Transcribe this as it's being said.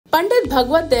Pandit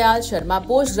Bhagwat Dayal Sharma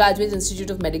Postgraduate Institute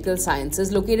of Medical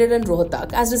Sciences located in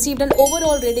Rohtak has received an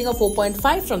overall rating of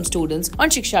 4.5 from students on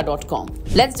shiksha.com.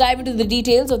 Let's dive into the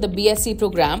details of the Bsc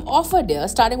program offered here,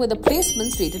 starting with the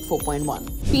placements rated 4.1.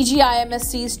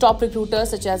 PGIMSC's top recruiters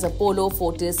such as Apollo,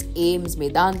 Fortis, AIMS,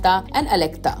 Medanta and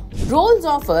Electa. Roles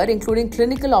offered including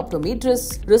clinical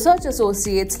optometrists, research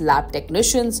associates, lab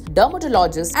technicians,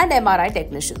 dermatologists and MRI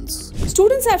technicians.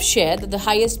 Students have shared that the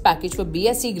highest package for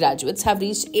Bsc graduates have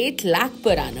reached 8 lakh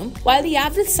per annum, while the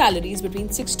average salary is between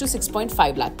 6 to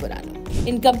 6.5 lakh per annum.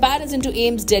 In comparison to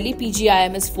AIMS Delhi,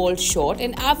 PGIMS falls short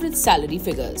in average salary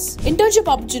figures. Internship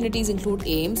opportunities include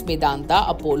AIMS, Medanta,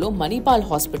 Apollo, Manipal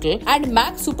Hospital and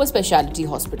Max Super Speciality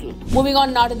Hospital. Moving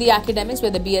on now to the academics, where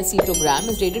the Bsc program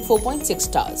is rated 4.6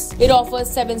 stars. It offers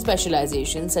 7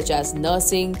 specializations such as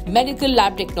nursing, medical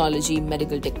lab technology,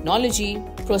 medical technology,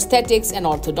 prosthetics and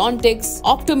orthodontics,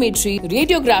 optometry,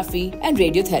 radiography and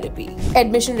radiotherapy.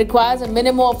 Admission requires a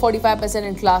minimum of 45%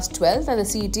 in class 12th and the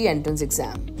CET entrance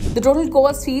exam. The total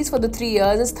course fees for the 3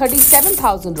 years is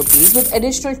 37,000 rupees with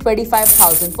additional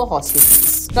 25,000 for hostel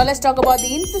fees. Now let's talk about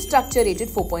the infrastructure rated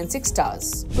 4.6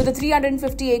 stars. With a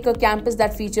 350-acre campus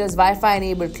that features Wi-Fi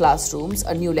enabled classrooms,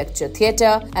 a new lecture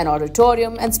theatre, an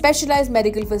auditorium and specialized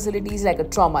medical facilities like a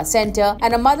trauma center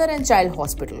and a mother and child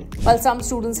hospital. While some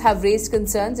students have raised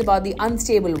concerns about the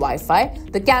unstable Wi-Fi,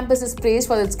 the campus is praised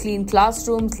for its clean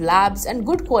classrooms, labs and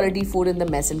good quality food in the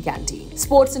mess and canteen.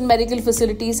 Sports and medical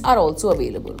facilities are also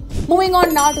available. Moving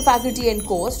on now to faculty and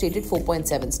course rated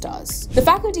 4.7 stars. The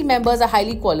faculty members are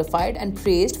highly qualified and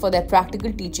praised for their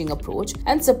practical teaching approach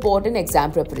and support in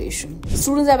exam preparation.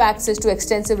 Students have access to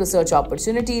extensive research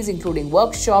opportunities including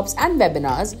workshops and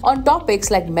webinars on topics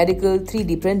like medical,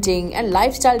 3D printing and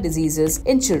lifestyle diseases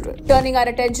in children. Turning our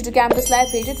attention to campus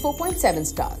life rated 4.7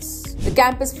 stars. The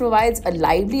campus provides a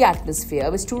lively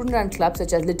atmosphere with student-run clubs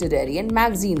such as Literary and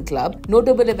Magazine Club.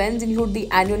 Notable events include the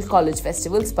annual college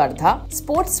festival Spardha,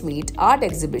 sports meet, art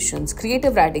exhibitions,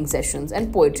 creative writing sessions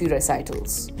and poetry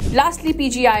recitals. Lastly,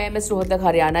 PGIMS Rohtak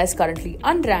Haryana is currently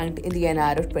unranked in the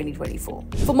NIR of 2024.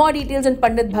 For more details on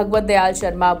Pandit Bhagwat Dayal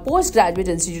Sharma Postgraduate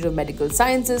Institute of Medical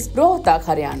Sciences, Rohtak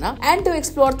Haryana, and to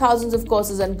explore thousands of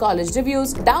courses and college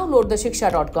reviews, download the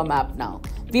shiksha.com app now.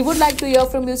 We would like to hear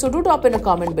from you, so do drop in a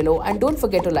comment below and don't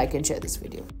forget to like and share this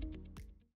video.